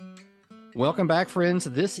Welcome back, friends.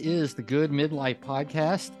 This is the Good Midlife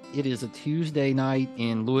Podcast. It is a Tuesday night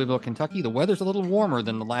in Louisville, Kentucky. The weather's a little warmer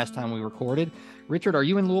than the last time we recorded. Richard, are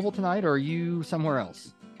you in Louisville tonight, or are you somewhere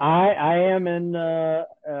else? I am in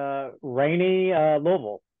rainy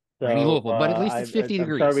Louisville, Rainy so Louisville, but at least I, it's 50 I'm sorry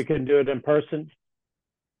we degrees. couldn't do it in person.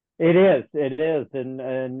 It is, and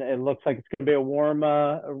it looks like it's going to be a warm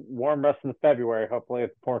rest of February. Hopefully,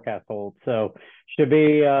 if the forecast holds, so should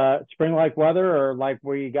be spring-like weather or like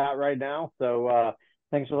we got right now. So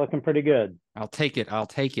things are looking pretty good. I'll take it. I'll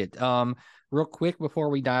take it. Real quick before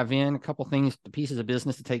we dive in, a couple things, pieces of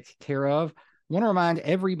business to take care of. Want to remind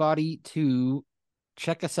everybody to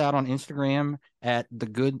check us out on Instagram at the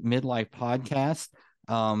Good Midlife Podcast.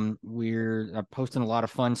 We're posting a lot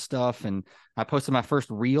of fun stuff, and I posted my first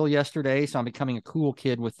reel yesterday, so I'm becoming a cool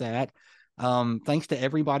kid with that. Thanks to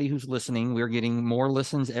everybody who's listening. We're getting more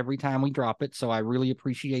listens every time we drop it, so I really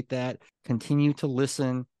appreciate that. Continue to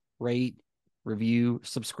listen, rate, review,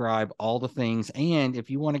 subscribe, all the things. And if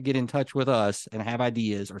you want to get in touch with us and have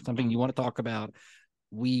ideas or something you want to talk about,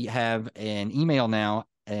 we have an email now,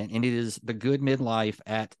 and it is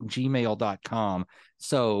thegoodmidlife@gmail.com.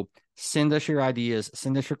 So send us your ideas,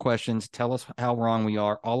 send us your questions, tell us how wrong we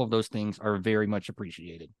are. All of those things are very much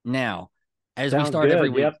appreciated. Now, as we Sounds start every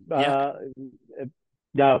good. week, Yep. yeah,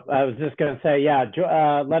 No, I was just going to say, yeah.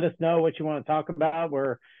 Let us know what you want to talk about.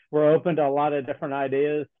 We're open to a lot of different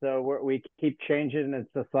ideas, so we keep changing. It's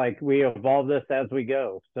just like we evolve this as we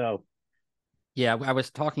go. So yeah, I was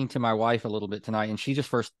talking to my wife a little bit tonight, and she just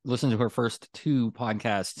first listened to her first two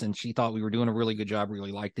podcasts, and she thought we were doing a really good job,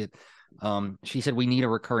 really liked it. She said we need a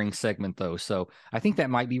recurring segment though, so I think that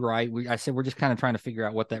might be right. I said we're just kind of trying to figure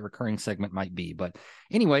out what that recurring segment might be. But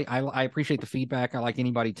anyway, I appreciate the feedback. I like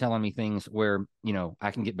anybody telling me things where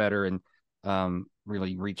I can get better and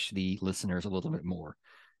really reach the listeners a little bit more.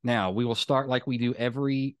 Now we will start like we do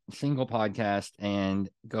every single podcast and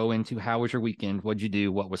go into how was your weekend? What'd you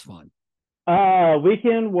do? What was fun?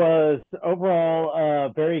 weekend was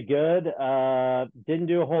overall very good. Didn't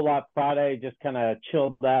do a whole lot Friday, just kind of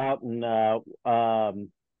chilled out and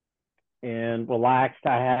relaxed.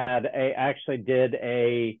 Actually did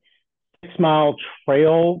a 6 mile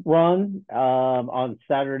trail run on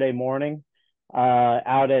Saturday morning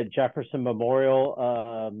out at Jefferson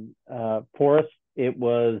Memorial Forest. It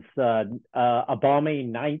was a balmy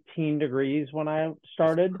 19 degrees when I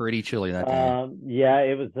started. Pretty chilly that day. Yeah,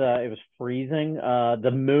 it was freezing.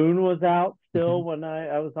 The moon was out Mhm. still when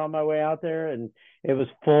I was on my way out there, and it was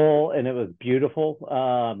full and it was beautiful.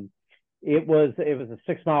 It was a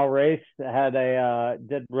 6 mile race.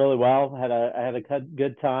 Did really well. I had a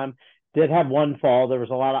good time. Did have one fall. There was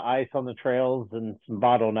a lot of ice on the trails and some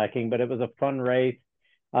bottlenecking, but it was a fun race.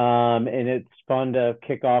 And it's fun to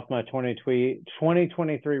kick off my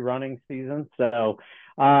 2023 running season. So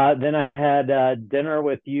then I had dinner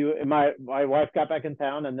with you. My wife got back in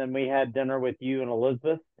town, and then we had dinner with you and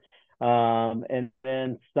Elizabeth. And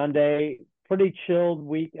then Sunday, pretty chilled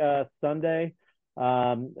week. Sunday,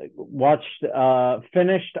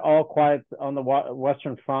 finished All Quiet on the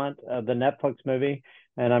Western Front, the Netflix movie,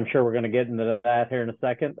 and I'm sure we're going to get into that here in a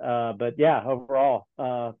second. But yeah, overall,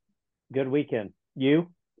 good weekend. You?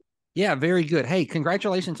 Yeah, very good. Hey,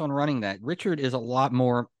 congratulations on running that. Richard is a lot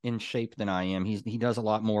more in shape than I am. He does a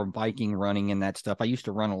lot more biking, running, and that stuff. I used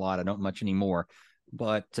to run a lot. I don't much anymore,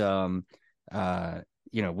 but uh,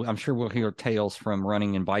 I'm sure we'll hear tales from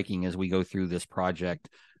running and biking as we go through this project.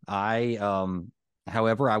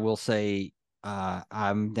 However, I will say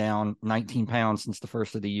I'm down 19 pounds since the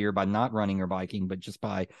first of the year by not running or biking, but just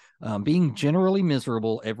by being generally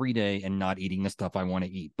miserable every day and not eating the stuff I want to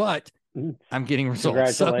eat. But I'm getting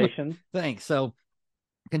results. So Congratulations. thanks. So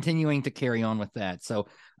continuing to carry on with that. So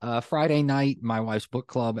Friday night, my wife's book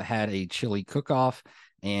club had a chili cook-off,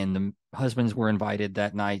 and the husbands were invited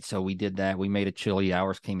that night. So we did that. We made a chili.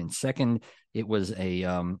 Ours came in second. It was a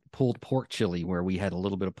pulled pork chili where we had a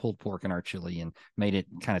little bit of pulled pork in our chili and made it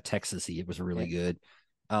kind of Texasy. It was really good.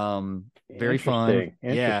 Very fun. Interesting.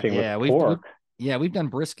 Yeah, Interesting with yeah. pork. Yeah, we've done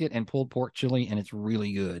brisket and pulled pork chili, and it's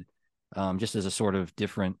really good. Just as a sort of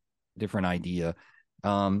different idea.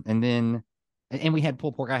 And then and we had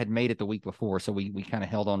pulled pork. I had made it the week before, so we kind of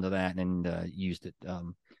held on to that and used it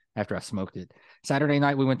after I smoked it. Saturday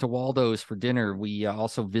night we went to Waldo's for dinner. We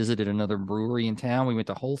also visited another brewery in town. We went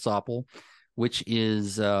to Holsapple, which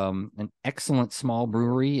is an excellent small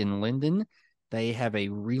brewery in Linden. They have a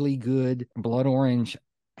really good blood orange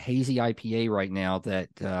hazy IPA right now that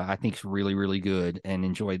I think is really, really good, and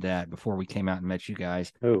enjoyed that before we came out and met you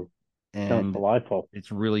guys. Oh, sounds And delightful.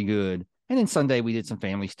 it's really good. And then Sunday we did some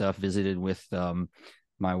family stuff, visited with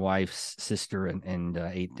my wife's sister and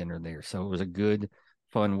ate dinner there. So it was a good,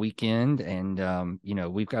 fun weekend. And,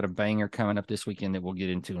 we've got a banger coming up this weekend that we'll get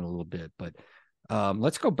into in a little bit. But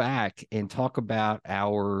let's go back and talk about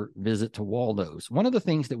our visit to Waldo's. One of the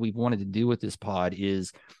things that we've wanted to do with this pod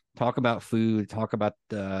is talk about food, talk about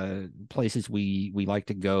places we like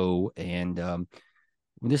to go. And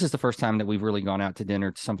this is the first time that we've really gone out to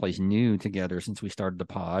dinner to someplace new together since we started the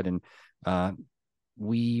pod. And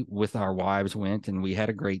we, with our wives, went and we had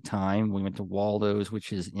a great time. We went to Waldo's,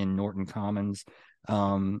 which is in Norton Commons.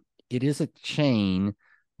 It is a chain,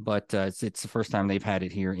 but it's the first time they've had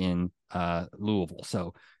it here in Louisville.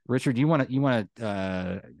 So, Richard, you want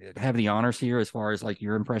to have the honors here as far as like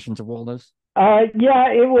your impressions of Waldo's?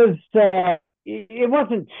 Yeah, it was. It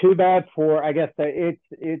wasn't too bad for. I guess it's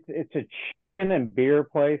a chicken and beer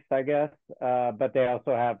place, I guess. But they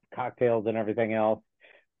also have cocktails and everything else.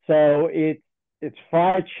 So it's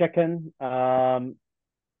fried chicken. I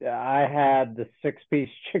had the 6-piece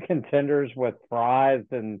chicken tenders with fries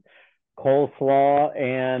and coleslaw,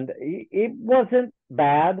 and it wasn't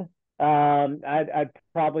bad. I'd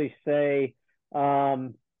probably say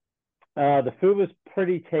the food was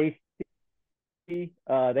pretty tasty.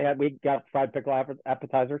 We got fried pickle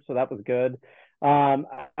appetizer, so that was good. It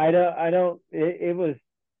was,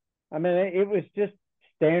 I mean, it was just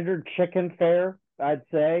standard chicken fare, I'd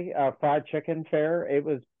say, fried chicken fare. It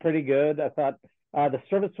was pretty good. I thought the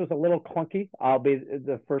service was a little clunky. I'll be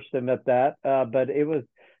the first to admit that. But it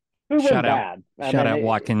wasn't bad. Shout out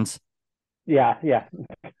Watkins. Yeah.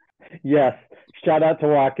 Yes. Shout out to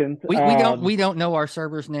Watkins. We don't know our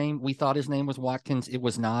server's name. We thought his name was Watkins. It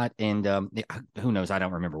was not, and who knows? I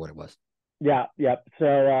don't remember what it was. Yeah.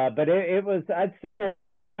 So, but it was.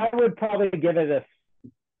 I would probably give it a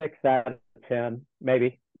 6 out of 10,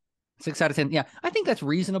 maybe. 6 out of 10. Yeah, I think that's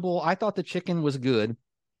reasonable. I thought the chicken was good.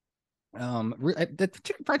 The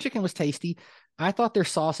fried chicken was tasty. I thought their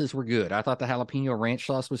sauces were good. I thought the jalapeno ranch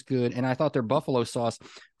sauce was good, and I thought their buffalo sauce,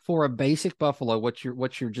 for a basic buffalo, what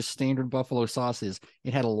your just standard buffalo sauce is,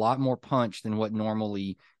 it had a lot more punch than what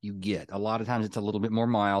normally you get. A lot of times it's a little bit more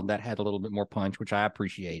mild. That had a little bit more punch, which I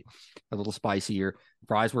appreciate. A little spicier.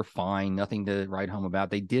 Fries were fine. Nothing to write home about.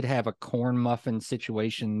 They did have a corn muffin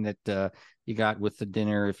situation that you got with the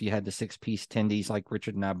dinner if you had the 6-piece tendies like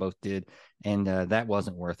Richard and I both did, and that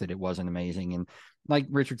wasn't worth it. It wasn't amazing. And like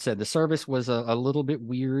Richard said, the service was a little bit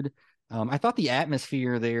weird. I thought the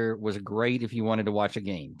atmosphere there was great if you wanted to watch a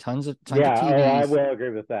game. Tons of TVs. I will agree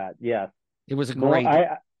with that. Yes, it was a great.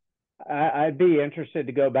 I'd be interested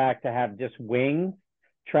to go back to have just wings,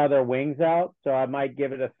 try their wings out. So I might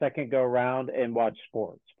give it a second go around and watch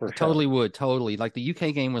sports for sure. Totally would. Totally. Like the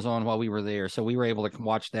UK game was on while we were there, so we were able to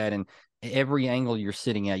watch that. And every angle you're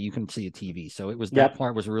sitting at, you can see a TV. So it was that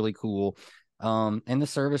part was really cool. And the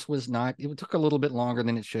service was not. It took a little bit longer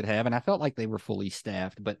than it should have, and I felt like they were fully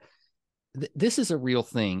staffed, but. This is a real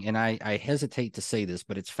thing, and I hesitate to say this,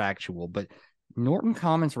 but it's factual. But Norton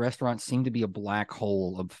Commons restaurants seem to be a black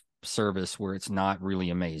hole of service where it's not really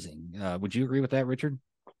amazing. Would you agree with that, Richard?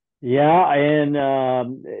 Yeah, and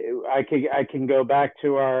I can go back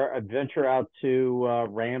to our adventure out to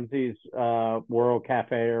Ramsey's World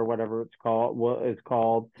Cafe or whatever it's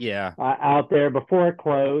called. Yeah, out there before it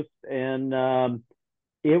closed, and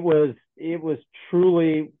it was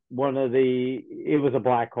truly it was a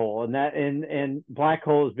black hole, and black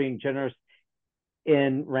hole is being generous.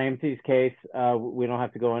 In Ramsey's case, we don't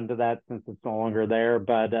have to go into that since it's no longer there,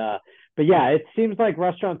 but yeah, it seems like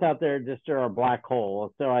restaurants out there just are a black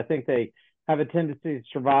hole. So I think they have a tendency to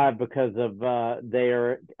survive because of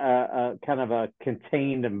their kind of a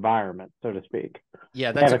contained environment, so to speak.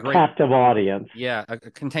 Yeah, that's a great captive audience. Yeah, a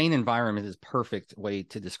contained environment is a perfect way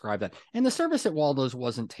to describe that. And the service at Waldo's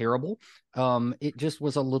wasn't terrible. It just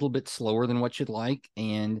was a little bit slower than what you'd like,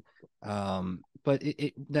 and but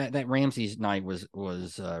that Ramsey's night was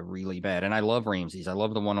really bad. And I love Ramsey's. I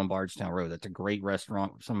love the one on Bardstown Road. That's a great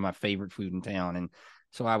restaurant. Some of my favorite food in town. And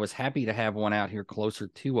so I was happy to have one out here closer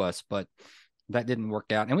to us, but that didn't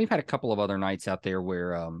work out. And we've had a couple of other nights out there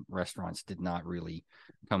where restaurants did not really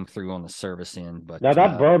come through on the service end. But now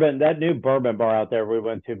that new bourbon bar out there we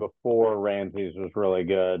went to before Ramsey's was really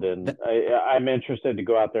good, and I'm interested to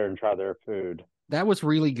go out there and try their food. That was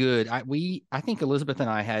really good. I think Elizabeth and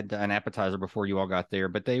I had an appetizer before you all got there,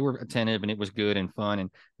 but they were attentive and it was good and fun.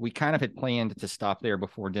 And we kind of had planned to stop there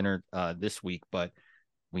before dinner this week, but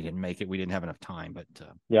we didn't make it. We didn't have enough time. But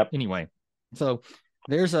anyway, so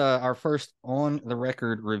there's our first on the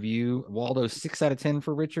record review. Waldo's 6 out of 10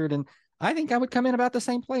 for Richard, and I think I would come in about the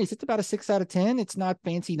same place. It's about a 6 out of 10. It's not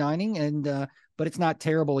fancy dining, and but it's not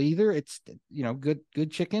terrible either. It's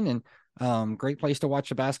good chicken and great place to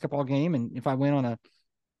watch a basketball game. And if I went on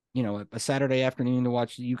a Saturday afternoon to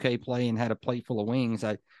watch the UK play and had a plate full of wings,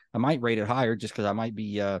 I might rate it higher just because I might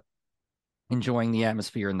be enjoying the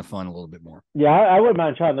atmosphere and the fun a little bit more. Yeah, I wouldn't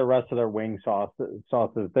mind trying the rest of their wing sauces.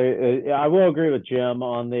 I will agree with Jim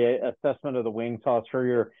on the assessment of the wing sauce for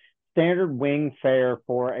your standard wing fare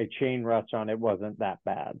for a chain restaurant. It wasn't that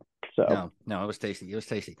bad. So no, it was tasty. It was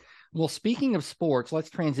tasty. Well, speaking of sports, let's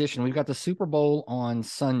transition. We've got the Super Bowl on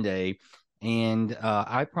Sunday, and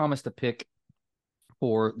I promised a pick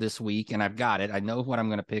for this week, and I've got it. I know what I'm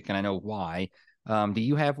going to pick, and I know why. Do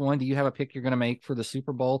you have one? Do you have a pick you're going to make for the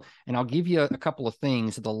Super Bowl? And I'll give you a couple of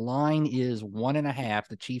things. The line is 1.5.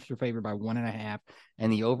 The Chiefs are favored by 1.5,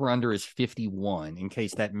 and the over/under is 51. In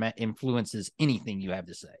case that influences anything you have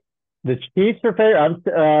to say. the Chiefs are fair.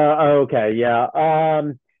 Okay, yeah.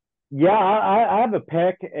 Yeah, I have a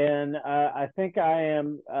pick, and I think I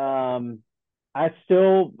am. I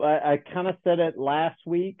kind of said it last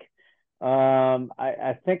week.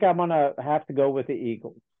 I think I'm gonna have to go with the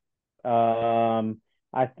Eagles.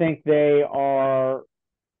 I think they are.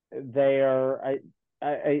 They are.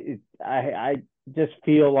 I just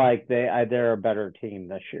feel like they're a better team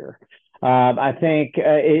this year. I think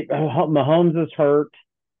Mahomes is hurt.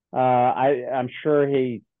 I'm sure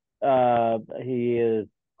he is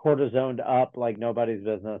cortisoned up like nobody's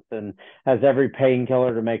business and has every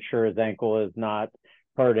painkiller to make sure his ankle is not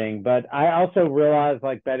hurting. But I also realize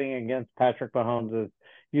like betting against Patrick Mahomes is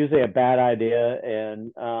usually a bad idea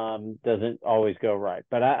and doesn't always go right.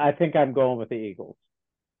 But I think I'm going with the Eagles.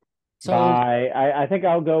 So I think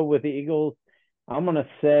I'll go with the Eagles. I'm going to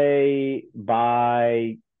say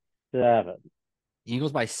by 7.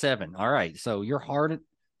 Eagles by 7. All right. So you're hard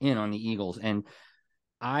in on the Eagles. And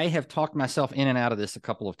I have talked myself in and out of this a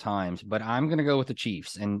couple of times, but I'm going to go with the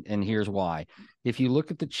Chiefs. And here's why. If you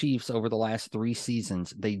look at the Chiefs over the last 3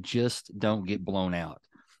 seasons, they just don't get blown out.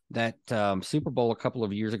 That Super Bowl a couple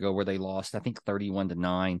of years ago where they lost, I think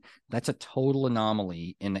 31-9, that's a total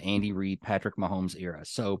anomaly in the Andy Reid, Patrick Mahomes era.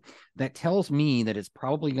 So that tells me that it's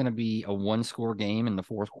probably going to be a 1-score game in the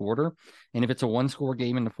fourth quarter. And if it's a 1-score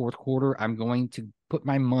game in the fourth quarter, I'm going to put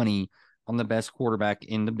my money on the best quarterback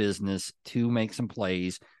in the business to make some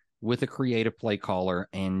plays with a creative play caller.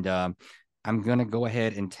 And I'm going to go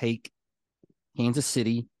ahead and take Kansas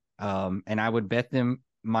City. And I would bet them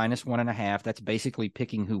 -1.5. That's basically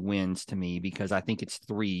picking who wins to me because I think it's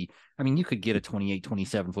 3. I mean, you could get a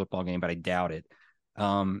 28-27 football game, but I doubt it.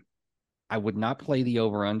 I would not play the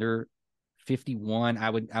over/under 51.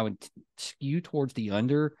 I would skew towards the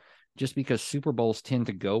under just because Super Bowls tend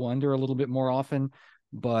to go under a little bit more often.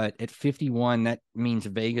 But at 51, that means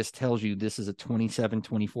Vegas tells you this is a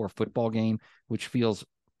 27-24 football game, which feels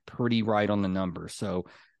pretty right on the number. So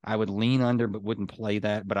I would lean under, but wouldn't play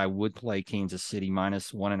that. But I would play Kansas City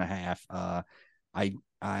 -1.5.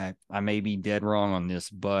 I may be dead wrong on this,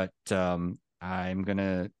 but I'm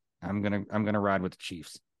gonna ride with the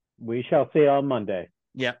Chiefs. We shall see on Monday.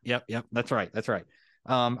 Yep. That's right.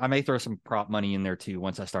 I may throw some prop money in there too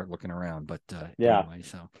once I start looking around. But anyway,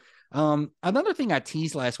 so another thing I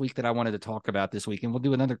teased last week that I wanted to talk about this week, and we'll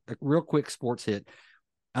do another real quick sports hit.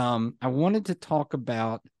 I wanted to talk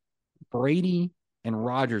about Brady and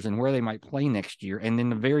Rodgers and where they might play next year. And then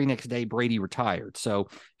the very next day, Brady retired. So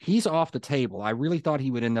he's off the table. I really thought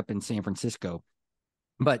he would end up in San Francisco.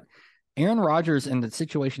 But Aaron Rodgers and the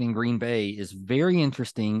situation in Green Bay is very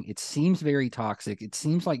interesting. It seems very toxic. It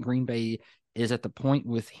seems like Green Bay is at the point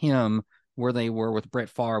with him where they were with Brett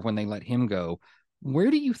Favre when they let him go.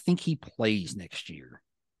 Where do you think he plays next year,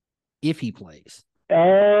 if he plays?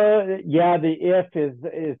 Yeah, the if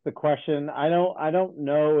is the question. I don't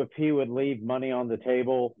know if he would leave money on the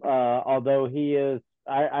table. Although he is,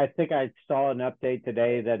 I think I saw an update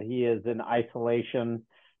today that he is in isolation,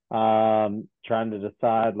 trying to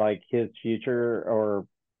decide like his future. Or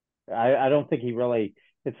I don't think he really.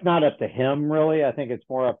 It's not up to him really. I think it's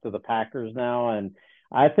more up to the Packers now, and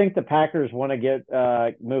I think the Packers want to get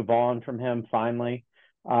move on from him finally,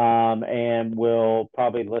 and will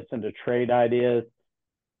probably listen to trade ideas.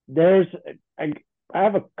 I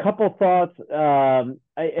have a couple thoughts.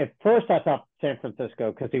 At first, I thought San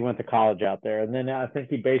Francisco because he went to college out there, and then I think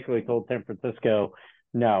he basically told San Francisco,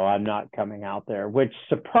 "No, I'm not coming out there," which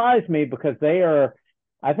surprised me because they are.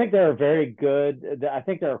 I think they're very good. I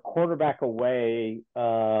think they're a quarterback away.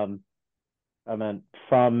 From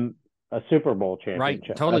a Super Bowl championship.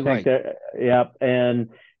 Right, totally right. Yep, and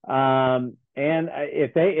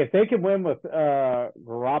if they can win with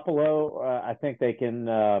Garoppolo, I think they can.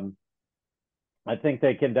 I think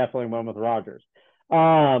they can definitely win with Rodgers.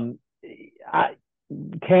 Tampa,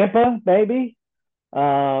 maybe.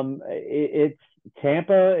 It's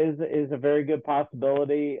Tampa is a very good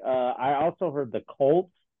possibility. I also heard the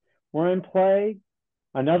Colts were in play,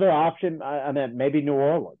 another option, I mean, maybe New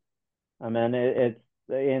Orleans. I mean,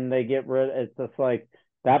 and they get rid. It's just like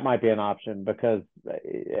that might be an option because,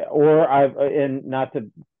 or and not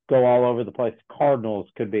to go all over the place, Cardinals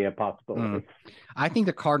could be a possibility. I think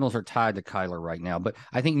the Cardinals are tied to Kyler right now, but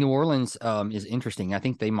I think New Orleans is interesting. I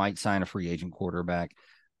think they might sign a free agent quarterback.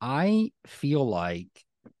 I feel like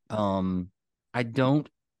I don't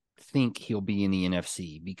think he'll be in the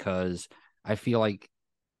NFC because I feel like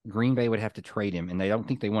Green Bay would have to trade him, and they don't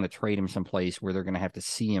think they want to trade him someplace where they're going to have to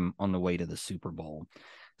see him on the way to the Super Bowl.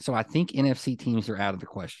 So I think NFC teams are out of the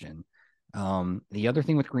question. The other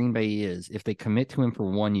thing with Green Bay is if they commit to him for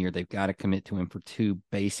 1 year, they've got to commit to him for two,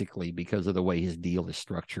 basically, because of the way his deal is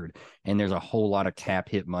structured. And there's a whole lot of cap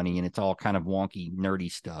hit money, and it's all kind of wonky,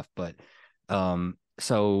 nerdy stuff. But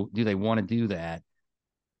so do they want to do that?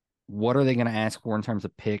 What are they going to ask for in terms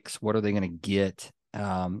of picks? What are they going to get?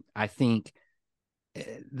 I think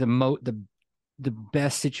the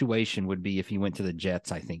best situation would be if he went to the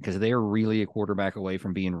Jets, I think, because they're really a quarterback away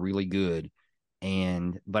from being really good.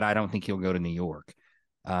 But I don't think he'll go to New York.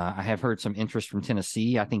 I have heard some interest from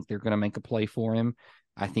Tennessee. I think they're going to make a play for him.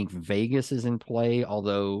 I think Vegas is in play,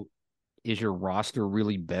 although is your roster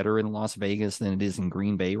really better in Las Vegas than it is in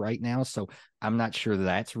Green Bay right now? So I'm not sure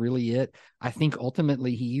that's really it. I think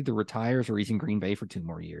ultimately he either retires or he's in Green Bay for 2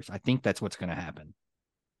 more years. I think that's what's going to happen.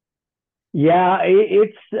 Yeah,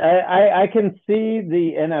 it's I can see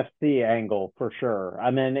the NFC angle for sure.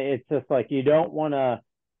 I mean, it's just like you don't want to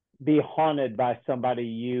be haunted by somebody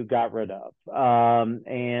you got rid of.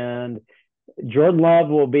 And Jordan Love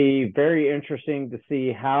will be very interesting to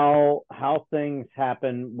see how things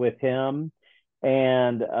happen with him.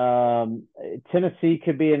 And Tennessee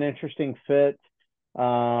could be an interesting fit.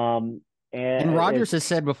 And Rodgers has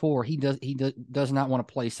said before he does not want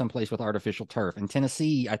to play someplace with artificial turf. And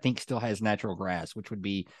Tennessee, I think, still has natural grass, which would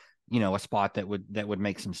be, a spot that would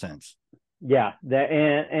make some sense. Yeah,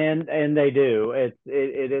 and they do. It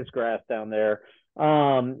is grass down there.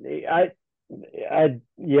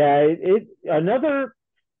 Another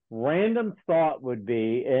random thought would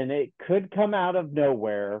be, and it could come out of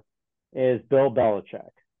nowhere, is Bill Belichick.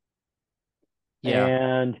 Yeah.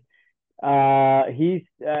 And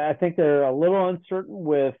I think they're a little uncertain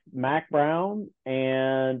with Mac Brown,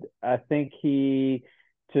 and I think he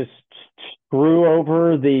just screw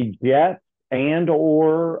over the Jets and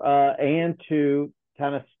to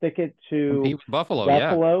kind of stick it to Buffalo.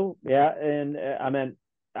 Yeah. And I mean,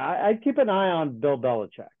 I'd keep an eye on Bill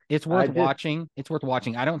Belichick. It's worth watching. It's worth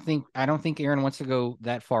watching. I don't think Aaron wants to go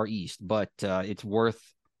that far east, but it's worth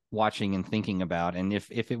watching and thinking about. And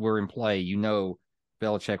if it were in play,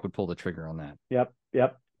 Belichick would pull the trigger on that. Yep.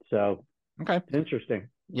 So okay, interesting.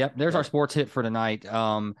 Yep, there's our sports hit for tonight.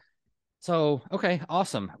 So okay,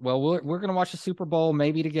 awesome. Well, we're gonna watch the Super Bowl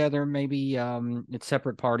maybe together, maybe it's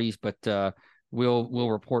separate parties, but we'll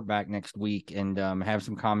report back next week and have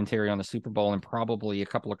some commentary on the Super Bowl and probably a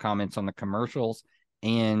couple of comments on the commercials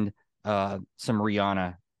and some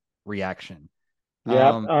Rihanna reaction.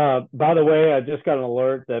 Yeah. By the way, I just got an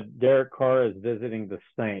alert that Derek Carr is visiting the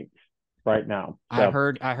Saints right now. So.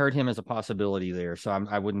 I heard him as a possibility there, so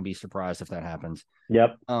I wouldn't be surprised if that happens.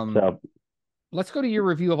 Yep. Let's go to your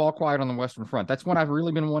review of All Quiet on the Western Front. That's one I've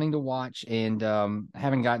really been wanting to watch and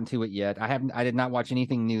haven't gotten to it yet. I did not watch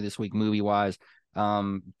anything new this week movie wise.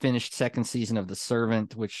 Finished second season of The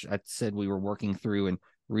Servant, which I said we were working through and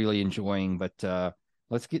really enjoying. But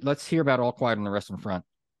let's hear about All Quiet on the Western Front.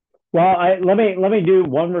 Well, let me do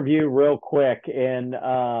one review real quick. In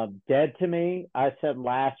Dead to Me, I said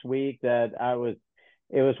last week that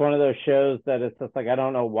it was one of those shows that it's just like I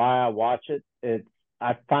don't know why I watch it.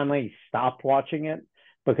 I finally stopped watching it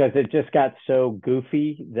because it just got so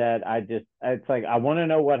goofy that it's like I want to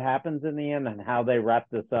know what happens in the end and how they wrap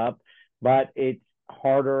this up, but it's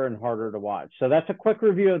harder and harder to watch. So that's a quick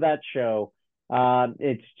review of that show.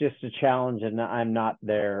 It's just a challenge, and I'm not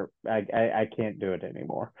there. I can't do it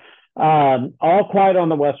anymore. All Quiet on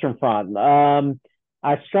the Western Front.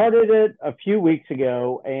 I started it a few weeks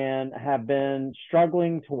ago and have been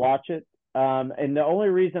struggling to watch it. And the only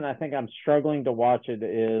reason I think I'm struggling to watch it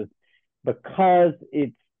is because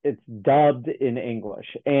it's dubbed in English.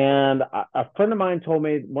 And a friend of mine told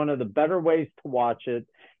me one of the better ways to watch it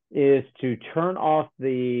is to turn off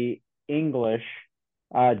the English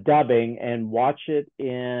dubbing and watch it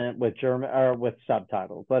with German or with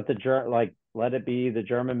subtitles. Let it be the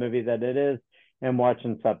German movie that it is and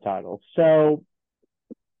watching subtitles. So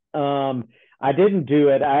I didn't do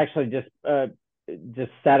it. I actually just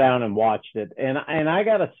sat down and watched it. And I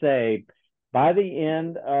gotta say, by the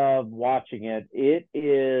end of watching it, it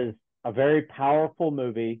is a very powerful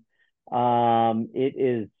movie. It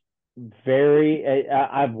is very.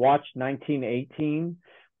 I've watched 1918,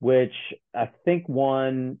 which I think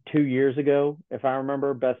won 2 years ago, if I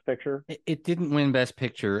remember, Best Picture. It didn't win Best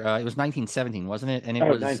Picture. It was 1917, wasn't it? And it Oh,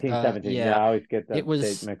 was 1917. Yeah, yeah, I always get it that date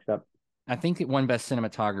was. mixed up. I think it won Best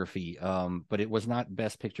Cinematography, but it was not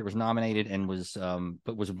Best Picture. It was nominated and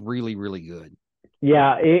but was really, really good.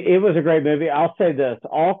 Yeah, it was a great movie. I'll say this: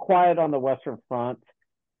 All Quiet on the Western Front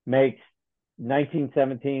makes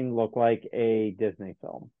 1917 look like a Disney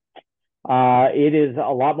film. It is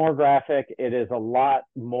a lot more graphic. It is a lot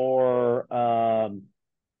more.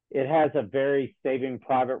 It has a very Saving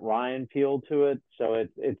Private Ryan feel to it. So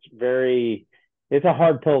it's a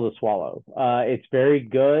hard pill to swallow. It's very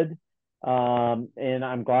good, and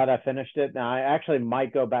I'm glad I finished it. Now I actually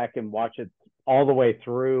might go back and watch it all the way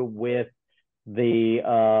through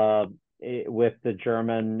the with the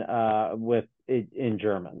German with it in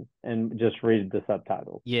German and just read the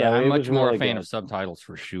subtitles. Yeah, So I'm it was much more a really fan good. of subtitles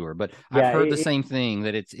for sure. But I've Yeah, heard the same thing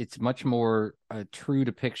that it's much more a true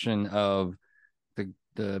depiction of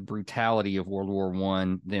the brutality of World War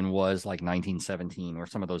One than was like 1917 or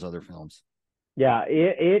some of those other films. yeah.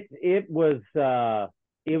 It was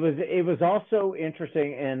also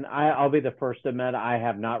interesting, and I'll be the first to admit I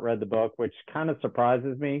have not read the book, which kind of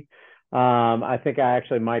surprises me. I think I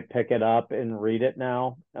actually might pick it up and read it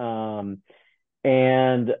now.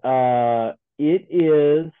 And it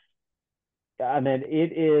is, I mean,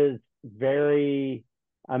 it is very,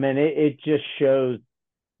 I mean, it just shows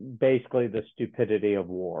basically the stupidity of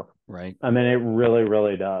war. Right. I mean, it really,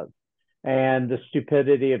 really does. And the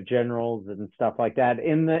stupidity of generals and stuff like that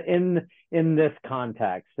in this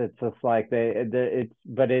context, it's just like it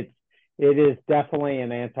is definitely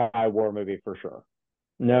an anti-war movie for sure,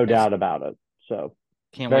 no Yes. doubt about it. So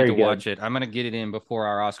Can't wait very to good. watch it. I'm gonna get it in before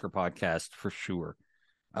our Oscar podcast for sure.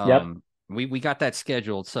 Yep. We got that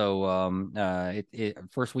scheduled. So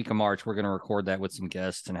first week of March, we're gonna record that with some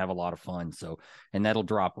guests and have a lot of fun. So and that'll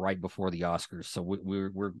drop right before the Oscars. So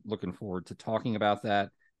we're looking forward to talking about that.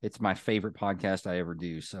 It's my favorite podcast I ever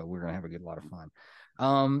do. So we're gonna have a lot of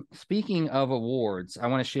fun. Speaking of awards, I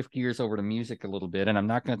want to shift gears over to music a little bit, and I'm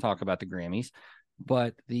not going to talk about the Grammys,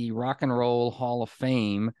 but the Rock and Roll Hall of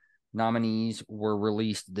Fame nominees were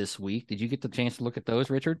released this week. Did you get the chance to look at those,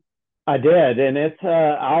 Richard? I did, and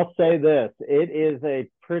I'll say this: it is a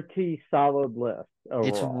pretty solid list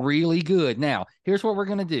It's overall. really good. Now, here's what we're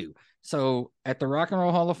going to do. So, at the Rock and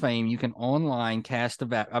Roll Hall of Fame, you can online cast a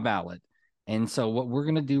ballot. And so, what we're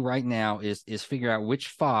going to do right now is figure out which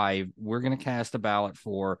five we're going to cast a ballot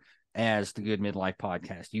for as the Good Midlife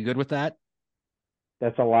Podcast. You good with that?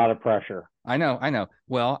 That's a lot of pressure. I know.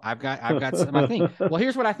 Well, I've got my thing. Well,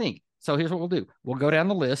 here's what I think. So here's what we'll do. We'll go down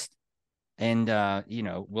the list and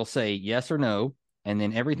we'll say yes or no. And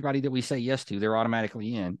then everybody that we say yes to, they're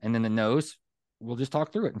automatically in. And then the no's, we'll just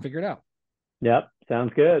talk through it and figure it out. Yep,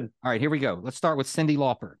 sounds good. All right, here we go. Let's start with Cyndi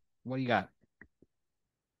Lauper. What do you got?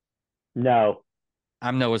 No.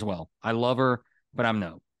 I'm no as well. I love her, but I'm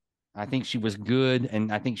no. I think she was good,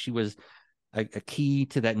 and I think she was a key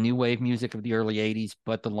to that new wave music of the early 80s,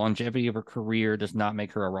 but the longevity of her career does not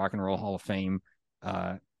make her a Rock and Roll Hall of Fame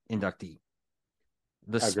inductee.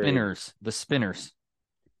 The Agreed. Spinners.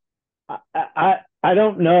 I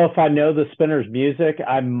don't know if I know the Spinners music.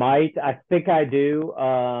 I might. I think I do.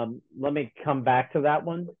 Let me come back to that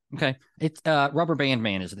one. Okay. It's Rubber Band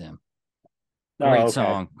Man is them. Oh,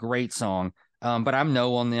 okay. Great song. But I'm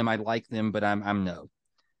no on them. I like them, but I'm no.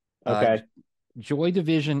 Okay. Joy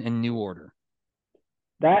Division and New Order.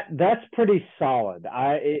 That's pretty solid.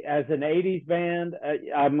 As an '80s band,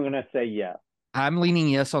 I'm gonna say yes. I'm leaning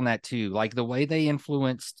yes on that too. Like the way they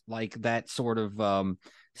influenced like that sort of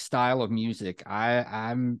style of music.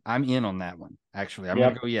 I'm in on that one. Actually, I'm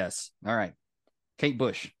gonna Yep. go yes. All right. Kate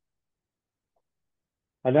Bush.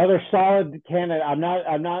 Another solid candidate. I'm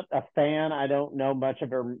not a fan. I don't know much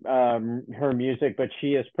of her music, but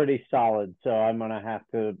she is pretty solid. So I'm gonna have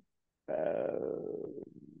to.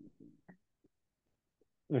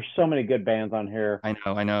 There's so many good bands on here.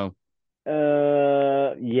 I know.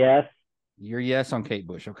 Yes. You're yes on Kate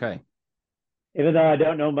Bush. Okay. Even though I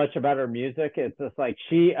don't know much about her music, it's just like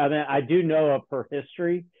I mean, I do know of her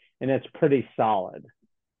history, and it's pretty solid.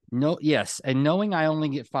 No, yes. And knowing I only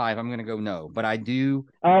get five, I'm gonna go no. But I do.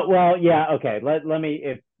 Well, yeah, okay. Let me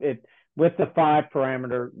if with the five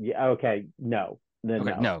parameter, yeah, okay, no, then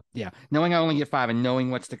Okay, no. no, yeah. Knowing I only get five and knowing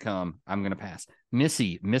what's to come, I'm gonna pass.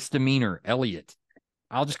 Missy, Misdemeanor, Elliot.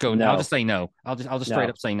 I'll just No, say no. I'll just straight no,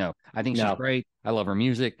 up say no. I think she's no. great. I love her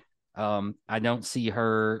music. I don't see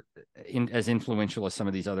her as influential as some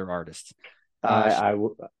of these other artists. I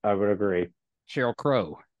would agree. Sheryl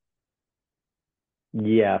Crow.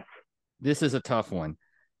 Yes. This is a tough one.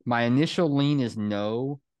 My initial lean is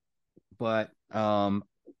no, but I'll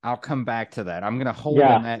come back to that. I'm going to hold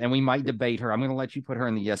on that, and we might debate her. I'm going to let you put her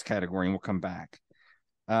in the yes category, and we'll come back.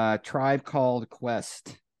 Tribe Called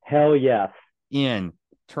Quest. Hell yes. In.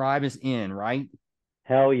 Tribe is in, right?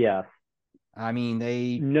 Hell yes. I mean,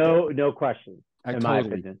 no question. I in my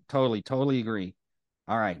opinion. totally agree.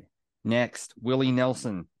 All right. Next, Willie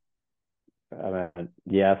Nelson.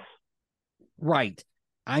 Yes. Right.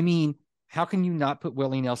 I mean, how can you not put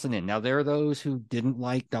Willie Nelson in? Now, there are those who didn't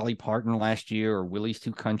like Dolly Parton last year or Willie's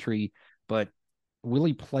Too Country, but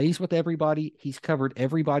Willie plays with everybody. He's covered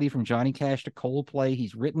everybody from Johnny Cash to Coldplay.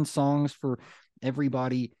 He's written songs for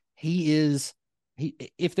everybody.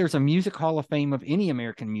 If there's a music hall of fame of any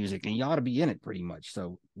American music, and he ought to be in it pretty much.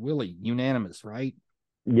 So Willie, unanimous, right?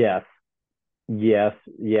 Yes,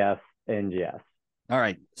 and yes. All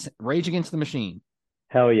right. Rage Against the Machine.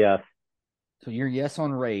 Hell yes. So you're yes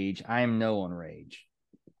on Rage. I am no on Rage.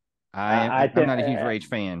 I'm not a huge Rage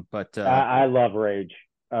fan, but I love Rage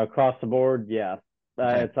across the board. Yes,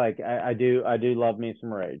 okay. It's like I do love me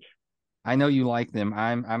some Rage. I know you like them.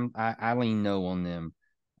 I lean no on them.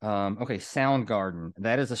 Okay, Soundgarden.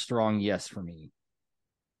 That is a strong yes for me.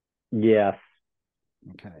 Yes.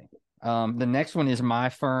 Okay. The next one is my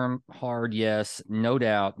firm hard yes, no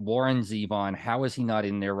doubt. Warren Zevon. How is he not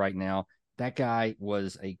in there right now? That guy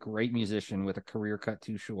was a great musician with a career cut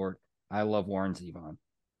too short. I love Warren Zevon.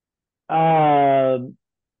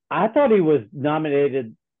 I thought he was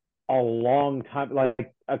nominated a long time,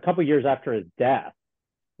 like a couple years after his death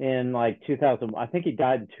in like 2000. I think he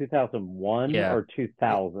died in 2001 or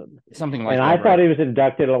 2000. Something like that. And I thought he was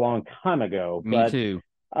inducted a long time ago. Me too.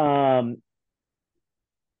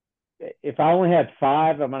 If I only had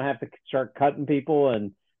 5, I'm going to have to start cutting people.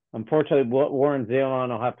 And unfortunately, Warren Zevon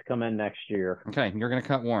will have to come in next year. Okay, you're going to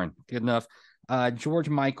cut Warren. Good enough. George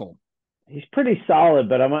Michael. He's pretty solid,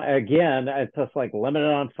 but it's just like limited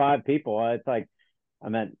on 5 people. It's like,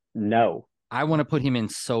 no. I want to put him in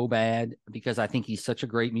so bad because I think he's such a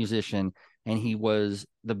great musician, and he was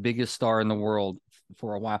the biggest star in the world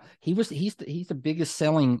for a while. He's the biggest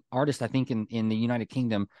selling artist, I think, in the United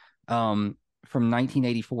Kingdom from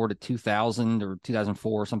 1984 to 2000 or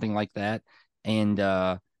 2004 or something like that. And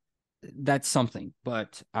that's something,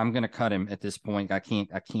 but I'm going to cut him at this point. I can't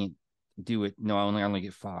do it. No, I only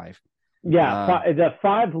get 5. Yeah, the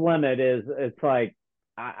 5 limit it's like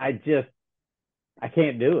I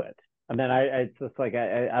can't do it. It's just like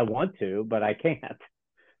I want to, but I can't.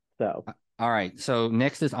 So all right. So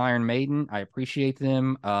next is Iron Maiden. I appreciate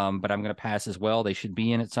them, but I'm going to pass as well. They should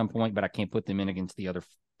be in at some point, but I can't put them in against the other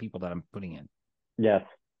people that I'm putting in. Yes.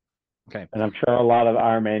 Okay. And I'm sure a lot of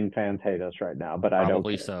Iron Maiden fans hate us right now, but I don't.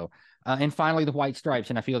 Probably so. And finally, the White Stripes,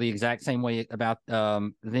 and I feel the exact same way about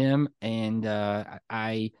them. And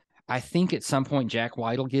I think at some point Jack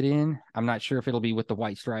White will get in. I'm not sure if it'll be with the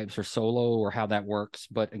White Stripes or solo or how that works,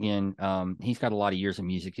 but again, he's got a lot of years of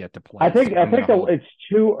music yet to play. I think it's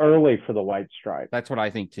too early for the White Stripes. That's what I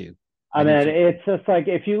think too. It's just like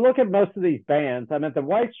if you look at most of these bands. The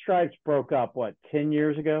White Stripes broke up 10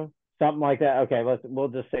 years ago, something like that. Okay, we'll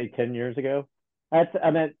just say 10 years ago.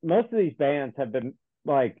 Most of these bands have been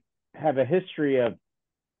have a history of.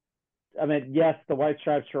 Yes, the White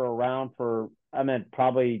Stripes are around for.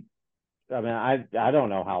 Probably. I don't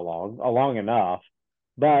know how long enough,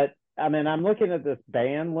 but I'm looking at this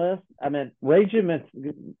band list. Rage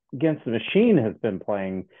Against the Machine has been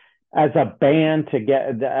playing as a band to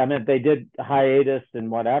get. They did hiatus and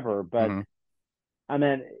whatever, but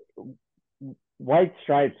White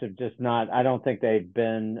Stripes have just not. I don't think they've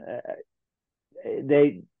been.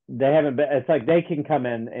 They haven't been. It's like they can come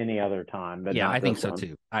in any other time, but yeah, I think so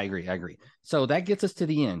too. I agree. So that gets us to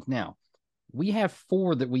the end now. We have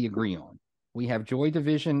 4 that we agree on. We have Joy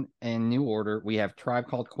Division and New Order. We have Tribe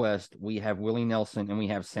Called Quest. We have Willie Nelson, and we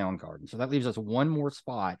have Soundgarden. So that leaves us one more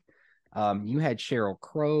spot. You had Sheryl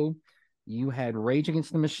Crow. You had Rage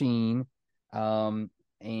Against the Machine.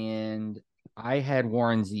 And I had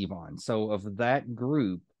Warren Zevon. So of that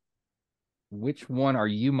group, which one are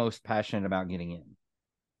you most passionate about getting in?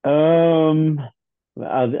 I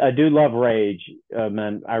do love Rage.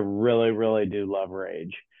 I really, really do love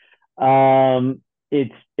Rage.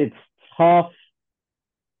 It's tough.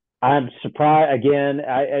 I'm surprised again.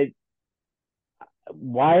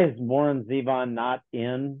 Why is Warren Zevon not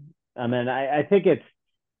in? I think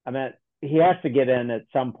he has to get in at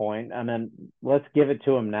some point. Let's give it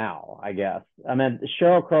to him now, I guess.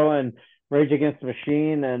 Sheryl Crow and Rage Against the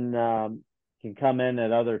Machine and can come in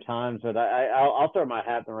at other times, but I'll throw my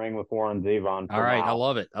hat in the ring with Warren Zevon. All right, I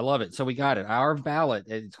love it. So we got it. Our ballot.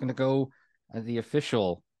 It's going to go the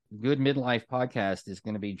official Good Midlife podcast is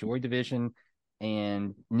going to be Joy Division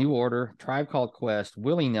and New Order, Tribe Called Quest,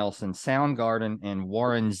 Willie Nelson, Soundgarden, and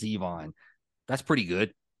Warren Zevon. That's pretty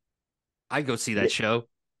good. I'd go see that show.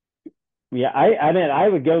 Yeah, I mean, I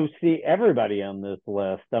would go see everybody on this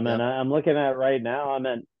list. I mean, Yep. I'm looking at it right now. I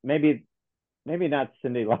mean, maybe not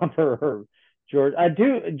Cyndi Lauper or George. I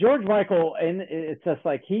do George Michael, and it's just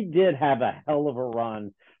like he did have a hell of a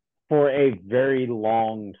run for a very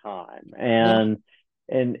long time, Well,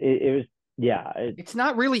 and it was yeah. it's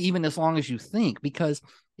not really even as long as you think, because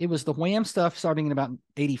it was the Wham stuff starting in about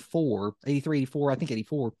 84, 83, 84, I think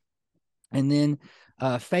 84. And then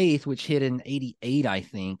Faith, which hit in 88, I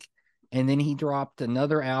think. And then he dropped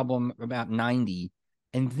another album about 90.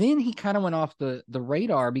 And then he kind of went off the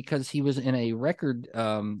radar because he was in a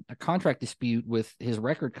a contract dispute with his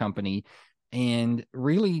record company, and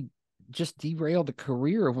really just derailed the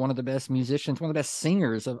career of one of the best musicians, one of the best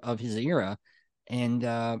singers of his era. And,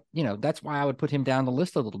 that's why I would put him down the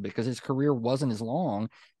list a little bit, because his career wasn't as long,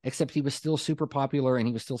 except he was still super popular and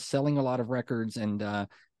he was still selling a lot of records and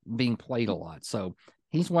being played a lot. So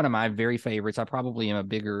he's one of my very favorites. I probably am a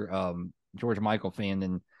bigger George Michael fan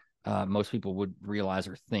than most people would realize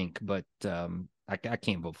or think, but I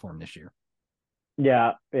can't vote for him this year.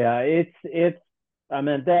 Yeah, it's. I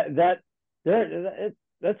mean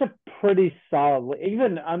that's a pretty solid.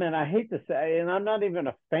 Even I mean, I hate to say, and I'm not even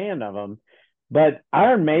a fan of them, but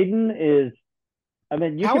Iron Maiden is. I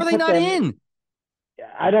mean, you How are could they put not them. in?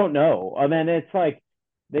 I don't know. I mean, it's like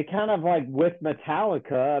they kind of like with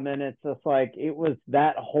Metallica. I mean, it's just like it was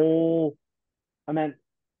that whole. I mean,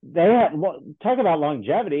 they had talk about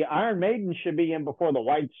longevity. Iron Maiden should be in before the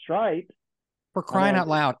White Stripes. For I crying mean, out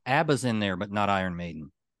loud, ABBA's in there, but not Iron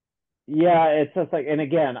Maiden. yeah, it's just like, and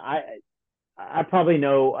again, I probably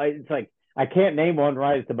know. It's like I can't name one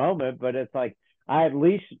right at the moment, but it's like I at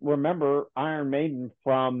least remember Iron Maiden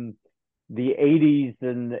from the '80s,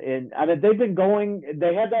 and I mean they've been going.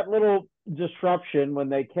 They had that little disruption when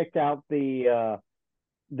they kicked out their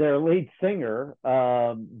lead singer,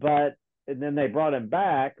 but and then they brought him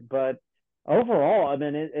back. But overall, I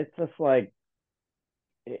mean it's just like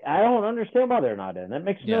I don't understand why they're not in. That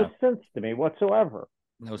makes no Yeah, sense to me whatsoever.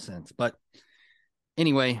 no sense. But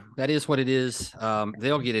anyway, that is what it is.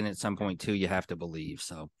 They'll get in at some point too, you have to believe.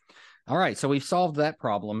 So, all right. So we've solved that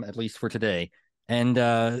problem, at least for today. And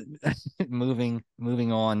moving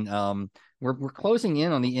on. We're closing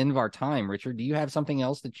in on the end of our time. Richard, do you have something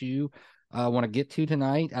else that you want to get to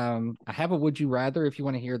tonight? I have a would you rather if you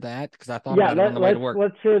want to hear that, because I thought about it on the way to work.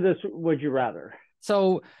 Let's hear this. Would you rather?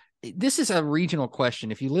 So this is a regional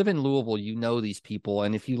question. If you live in Louisville, you know these people.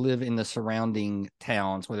 And if you live in the surrounding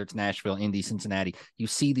towns, whether it's Nashville, Indy, Cincinnati, you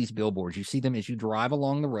see these billboards. You see them as you drive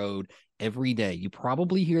along the road every day. You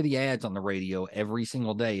probably hear the ads on the radio every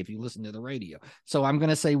single day if you listen to the radio. So I'm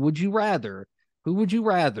going to say, would you rather? Who would you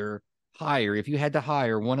rather hire if you had to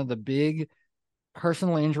hire one of the big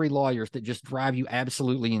personal injury lawyers that just drive you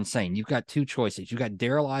absolutely insane? You've got two choices. You got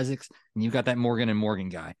Daryl Isaacs and you've got that Morgan and Morgan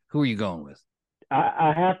guy. Who are you going with?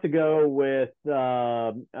 I have to go with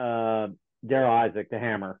Daryl Isaac, the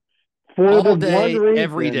Hammer, for All the day, one reason.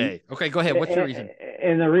 every day. Okay, go ahead. What's your reason?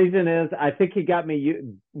 And the reason is I think he got me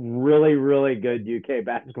really, really good UK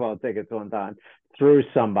basketball tickets one time through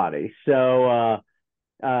somebody. So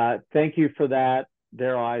thank you for that,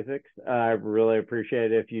 Daryl Isaacs. I really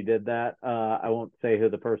appreciate it if you did that. I won't say who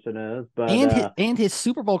the person is, but and his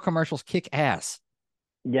Super Bowl commercials kick ass.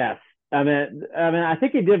 yes. I mean, I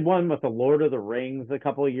think he did one with the Lord of the Rings a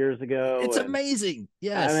couple of years ago. It's amazing.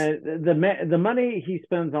 Yes. I mean, the money he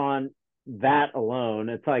spends on that alone,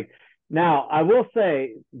 it's like. Now, I will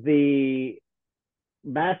say the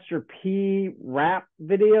Master P rap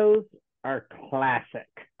videos are classic.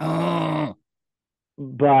 Oh.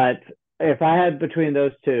 But if I had between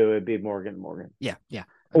those two, it'd be Morgan. Yeah, yeah.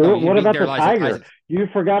 Or what about the Tiger? Isaac. You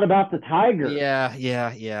forgot about the Tiger.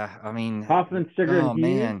 Yeah. I mean, Hoffman, Stigger, oh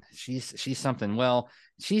man, she's something. Well,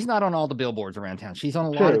 she's not on all the billboards around town. She's on a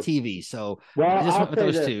lot of TV. So I just went with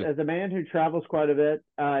those two. As a man who travels quite a bit,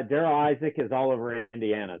 Daryl Isaac is all over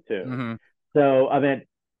Indiana too. Mm-hmm. So I mean,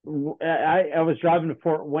 I was driving to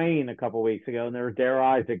Fort Wayne a couple of weeks ago, and there were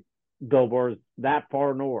Daryl Isaac billboards that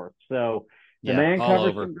far north. So the man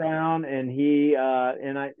covers some ground, and he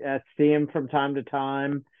and I see him from time to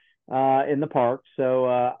time in the park.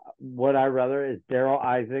 So what I rather is Daryl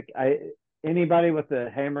Isaac. Anybody with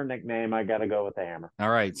the Hammer nickname, I got to go with the Hammer. All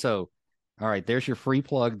right, so. All right, there's your free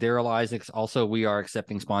plug, Daryl Isaacs. Also, we are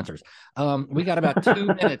accepting sponsors. We got about 2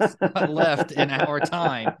 minutes left in our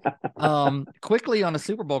time. Quickly on a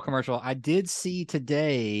Super Bowl commercial, I did see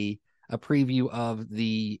today a preview of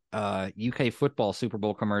the UK football Super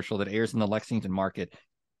Bowl commercial that airs in the Lexington market.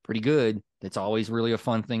 Pretty good. It's always really a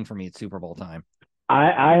fun thing for me at Super Bowl time.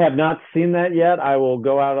 I have not seen that yet. I will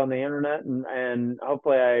go out on the internet and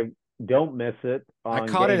hopefully I don't miss it on game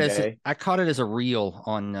day. I caught it as a reel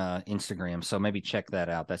on Instagram, so maybe check that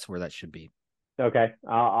out. That's where that should be. Okay,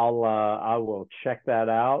 I will check that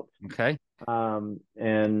out. Okay. And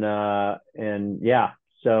yeah,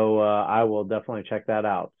 so I will definitely check that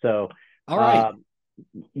out. So All right.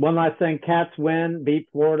 one last thing, Cats win, beat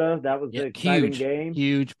Florida. That was Yeah, an exciting huge, game.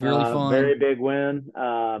 huge, really fun. Very big win.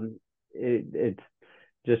 It's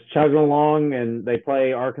just chugging along, and they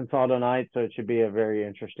play Arkansas tonight, so it should be a very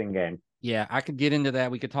interesting game. Yeah, I could get into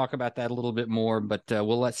that. We could talk about that a little bit more, but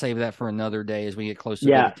let's save that for another day as we get closer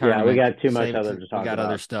to the tournament. We got too much other to talk about. We got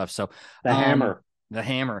other stuff. So the hammer. The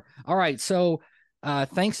hammer. All right. So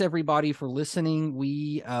thanks everybody for listening.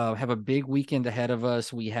 We have a big weekend ahead of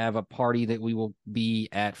us. We have a party that we will be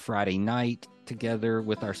at Friday night together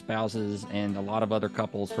with our spouses and a lot of other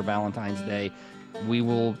couples for Valentine's Day. We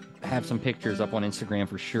will have some pictures up on Instagram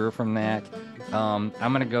for sure from that. I'm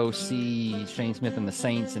going to go see Shane Smith and the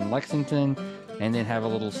Saints in Lexington and then have a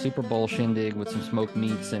little Super Bowl shindig with some smoked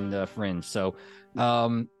meats and friends. So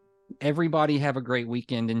everybody have a great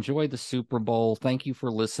weekend. Enjoy the Super Bowl. Thank you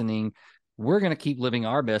for listening. We're going to keep living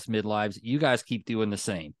our best midlives. You guys keep doing the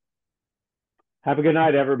same. Have a good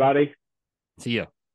night, everybody. See ya.